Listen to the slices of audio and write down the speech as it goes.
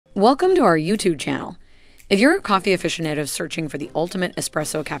Welcome to our YouTube channel. If you're a coffee aficionado searching for the ultimate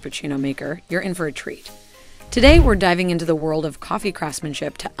espresso cappuccino maker, you're in for a treat. Today, we're diving into the world of coffee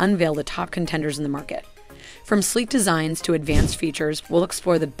craftsmanship to unveil the top contenders in the market. From sleek designs to advanced features, we'll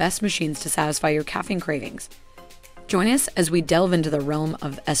explore the best machines to satisfy your caffeine cravings. Join us as we delve into the realm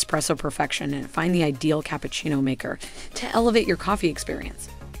of espresso perfection and find the ideal cappuccino maker to elevate your coffee experience.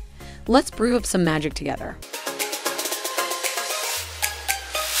 Let's brew up some magic together.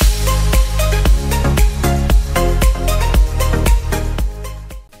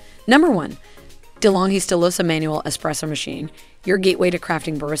 Number 1. DeLonghi Stilosa Manual Espresso Machine, your gateway to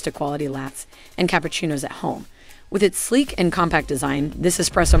crafting barista quality lattes and cappuccinos at home. With its sleek and compact design, this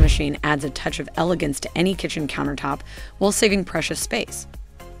espresso machine adds a touch of elegance to any kitchen countertop while saving precious space.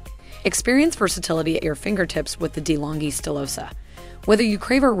 Experience versatility at your fingertips with the DeLonghi Stilosa. Whether you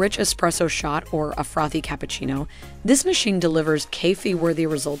crave a rich espresso shot or a frothy cappuccino, this machine delivers cafe-worthy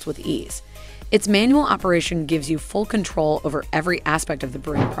results with ease. Its manual operation gives you full control over every aspect of the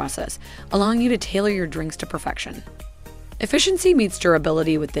brewing process, allowing you to tailor your drinks to perfection. Efficiency meets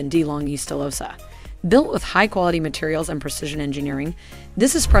durability with the DeLonghi Stilosa. Built with high-quality materials and precision engineering,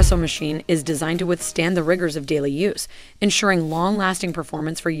 this espresso machine is designed to withstand the rigors of daily use, ensuring long-lasting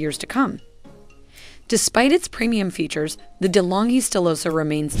performance for years to come. Despite its premium features, the DeLonghi Stilosa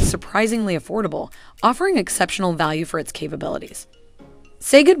remains surprisingly affordable, offering exceptional value for its capabilities.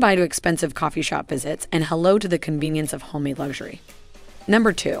 Say goodbye to expensive coffee shop visits and hello to the convenience of homemade luxury.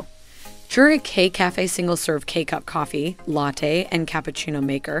 Number 2. Keurig K-Cafe single-serve K-Cup coffee, latte, and cappuccino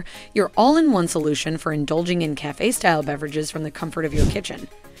maker, your all-in-one solution for indulging in cafe-style beverages from the comfort of your kitchen.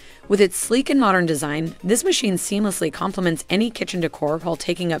 With its sleek and modern design, this machine seamlessly complements any kitchen decor while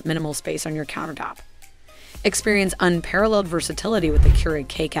taking up minimal space on your countertop. Experience unparalleled versatility with the Keurig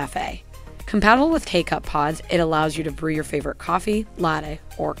K-Cafe. Compatible with K-Cup pods, it allows you to brew your favorite coffee, latte,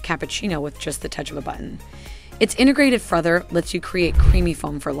 or cappuccino with just the touch of a button. Its integrated frother lets you create creamy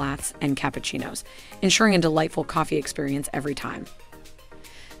foam for lattes and cappuccinos, ensuring a delightful coffee experience every time.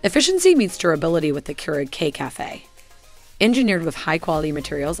 Efficiency meets durability with the Keurig K-Cafe. Engineered with high-quality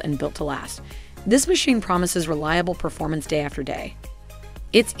materials and built to last, this machine promises reliable performance day after day.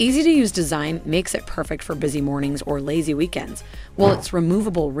 Its easy-to-use design makes it perfect for busy mornings or lazy weekends, while its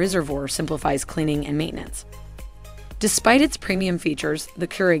removable reservoir simplifies cleaning and maintenance. Despite its premium features, the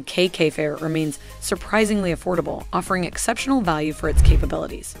Keurig K-Cafe remains surprisingly affordable, offering exceptional value for its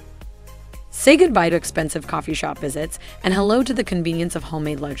capabilities. Say goodbye to expensive coffee shop visits and hello to the convenience of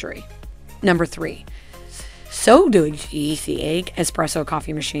homemade luxury. Number 3. SOWTECH Espresso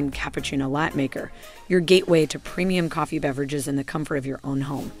Coffee Machine Cappuccino Latte Maker, your gateway to premium coffee beverages in the comfort of your own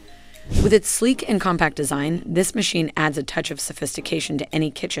home. With its sleek and compact design, this machine adds a touch of sophistication to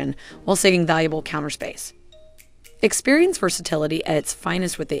any kitchen while saving valuable counter space. Experience versatility at its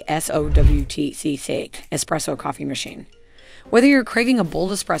finest with the SOWTECH Espresso Coffee Machine. Whether you're craving a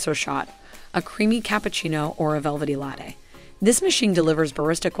bold espresso shot, a creamy cappuccino, or a velvety latte, this machine delivers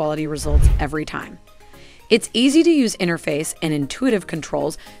barista quality results every time. Its easy-to-use interface and intuitive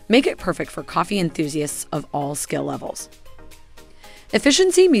controls make it perfect for coffee enthusiasts of all skill levels.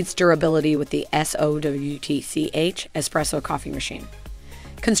 Efficiency meets durability with the SOWTECH Espresso Coffee Machine.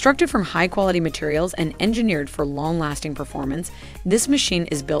 Constructed from high-quality materials and engineered for long-lasting performance, this machine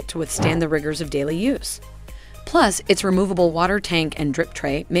is built to withstand the rigors of daily use. Plus, its removable water tank and drip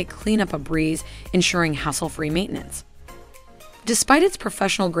tray make cleanup a breeze, ensuring hassle-free maintenance. Despite its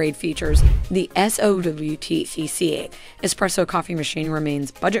professional-grade features, the SOWTECH Espresso Coffee Machine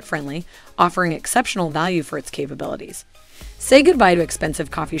remains budget-friendly, offering exceptional value for its capabilities. Say goodbye to expensive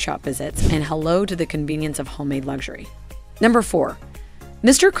coffee shop visits and hello to the convenience of homemade luxury. Number 4.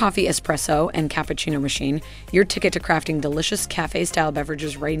 Mr. Coffee Espresso and Cappuccino Machine, your ticket to crafting delicious cafe-style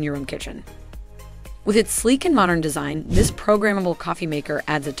beverages right in your own kitchen. With its sleek and modern design, this programmable coffee maker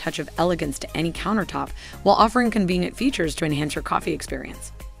adds a touch of elegance to any countertop while offering convenient features to enhance your coffee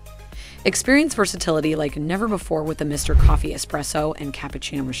experience. Experience versatility like never before with the Mr. Coffee Espresso and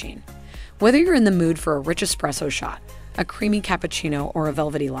Cappuccino Machine. Whether you're in the mood for a rich espresso shot, a creamy cappuccino, or a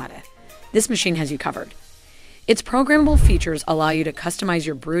velvety latte, this machine has you covered. Its programmable features allow you to customize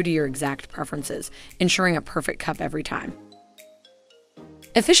your brew to your exact preferences, ensuring a perfect cup every time.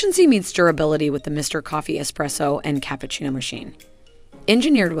 Efficiency meets durability with the Mr. Coffee Espresso and Cappuccino Machine.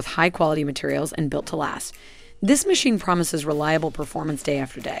 Engineered with high-quality materials and built to last, this machine promises reliable performance day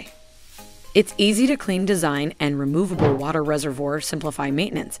after day. Its easy-to-clean design and removable water reservoir simplify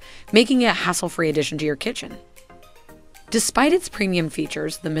maintenance, making it a hassle-free addition to your kitchen. Despite its premium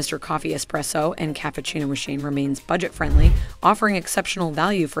features, the Mr. Coffee Espresso and Cappuccino Machine remains budget-friendly, offering exceptional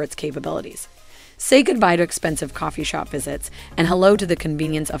value for its capabilities. Say goodbye to expensive coffee shop visits and hello to the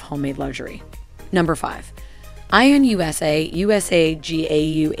convenience of homemade luxury. Number 5. IMUSA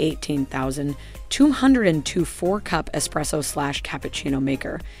GAU 18202 4-cup Espresso / Cappuccino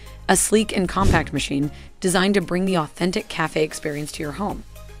Maker, a sleek and compact machine designed to bring the authentic cafe experience to your home.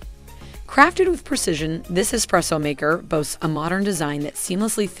 Crafted with precision, this espresso maker boasts a modern design that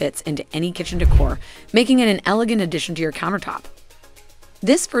seamlessly fits into any kitchen decor, making it an elegant addition to your countertop.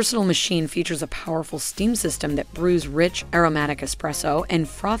 This versatile machine features a powerful steam system that brews rich, aromatic espresso and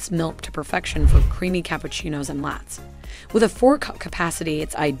froths milk to perfection for creamy cappuccinos and lattes. With a 4-cup capacity,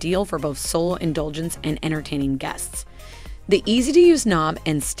 it's ideal for both solo indulgence and entertaining guests. The easy-to-use knob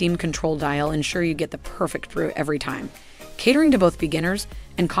and steam control dial ensure you get the perfect brew every time, catering to both beginners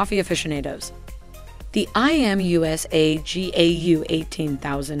and coffee aficionados. The IMUSA GAU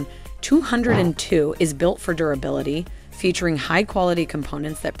 18202 is built for durability, featuring high-quality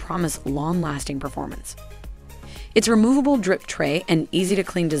components that promise long-lasting performance. Its removable drip tray and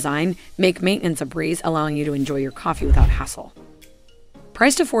easy-to-clean design make maintenance a breeze, allowing you to enjoy your coffee without hassle.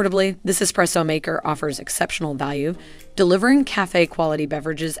 Priced affordably, this espresso maker offers exceptional value, delivering cafe-quality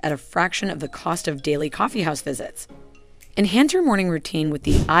beverages at a fraction of the cost of daily coffeehouse visits. Enhance your morning routine with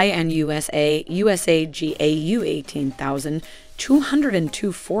the IMUSA GAU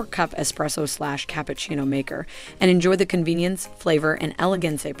 18202 4-cup Espresso / Cappuccino Maker and enjoy the convenience, flavor, and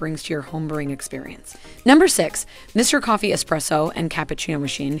elegance it brings to your home brewing experience. Number 6. Mr. Coffee Espresso and Cappuccino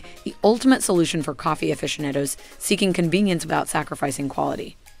Machine, the ultimate solution for coffee aficionados seeking convenience without sacrificing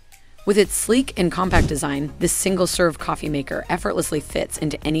quality. With its sleek and compact design, this single-serve coffee maker effortlessly fits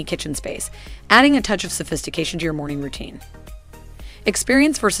into any kitchen space, adding a touch of sophistication to your morning routine.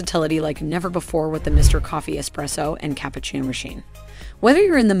 Experience versatility like never before with the Mr. Coffee Espresso and Cappuccino Machine. Whether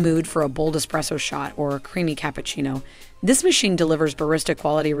you're in the mood for a bold espresso shot or a creamy cappuccino, this machine delivers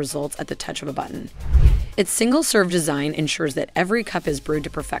barista-quality results at the touch of a button. Its single-serve design ensures that every cup is brewed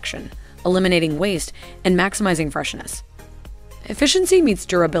to perfection, eliminating waste and maximizing freshness. Efficiency meets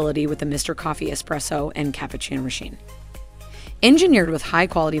durability with the Mr. Coffee Espresso and Cappuccino Machine. Engineered with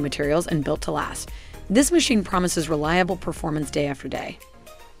high-quality materials and built to last, this machine promises reliable performance day after day.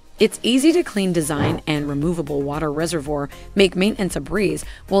 Its easy-to-clean design and removable water reservoir make maintenance a breeze,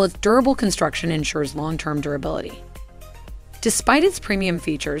 while its durable construction ensures long-term durability. Despite its premium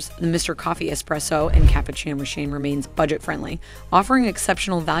features, the Mr. Coffee Espresso and Cappuccino Machine remains budget-friendly, offering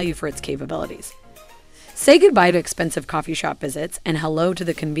exceptional value for its capabilities. Say goodbye to expensive coffee shop visits and hello to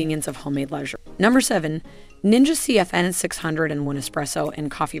the convenience of homemade leisure. Number 7. Ninja CFN 601 Espresso and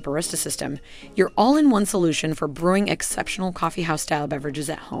Coffee Barista System, your all-in-one solution for brewing exceptional coffeehouse-style beverages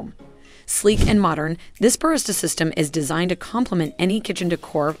at home. Sleek and modern, this barista system is designed to complement any kitchen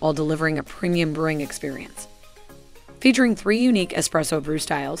decor while delivering a premium brewing experience. Featuring 3 unique espresso brew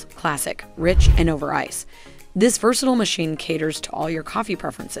styles, classic, rich, and over ice, this versatile machine caters to all your coffee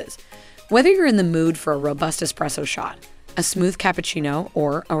preferences. Whether you're in the mood for a robust espresso shot, a smooth cappuccino,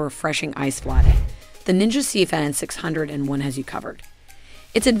 or a refreshing iced latte, the Ninja CFN 601 has you covered.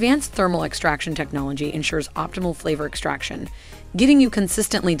 Its advanced thermal extraction technology ensures optimal flavor extraction, giving you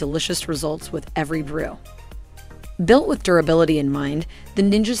consistently delicious results with every brew. Built with durability in mind, the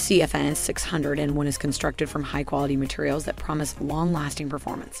Ninja CFN 601 is constructed from high-quality materials that promise long-lasting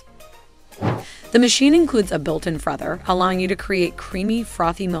performance. The machine includes a built-in frother, allowing you to create creamy,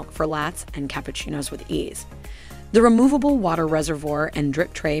 frothy milk for lattes and cappuccinos with ease. The removable water reservoir and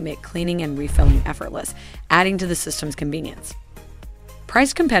drip tray make cleaning and refilling effortless, adding to the system's convenience.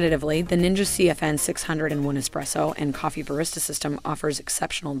 Priced competitively, the Ninja CFN 601 Espresso and Coffee Barista System offers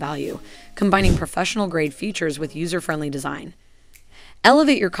exceptional value, combining professional-grade features with user-friendly design.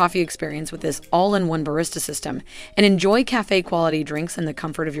 Elevate your coffee experience with this all-in-one barista system and enjoy cafe-quality drinks in the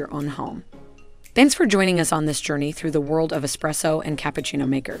comfort of your own home. Thanks for joining us on this journey through the world of espresso and cappuccino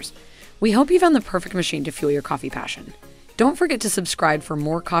makers. We hope you found the perfect machine to fuel your coffee passion. Don't forget to subscribe for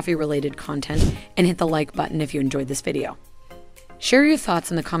more coffee-related content and hit the like button if you enjoyed this video. Share your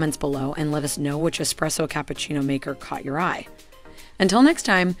thoughts in the comments below and let us know which Espresso Cappuccino Maker caught your eye. Until next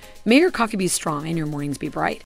time, may your coffee be strong and your mornings be bright.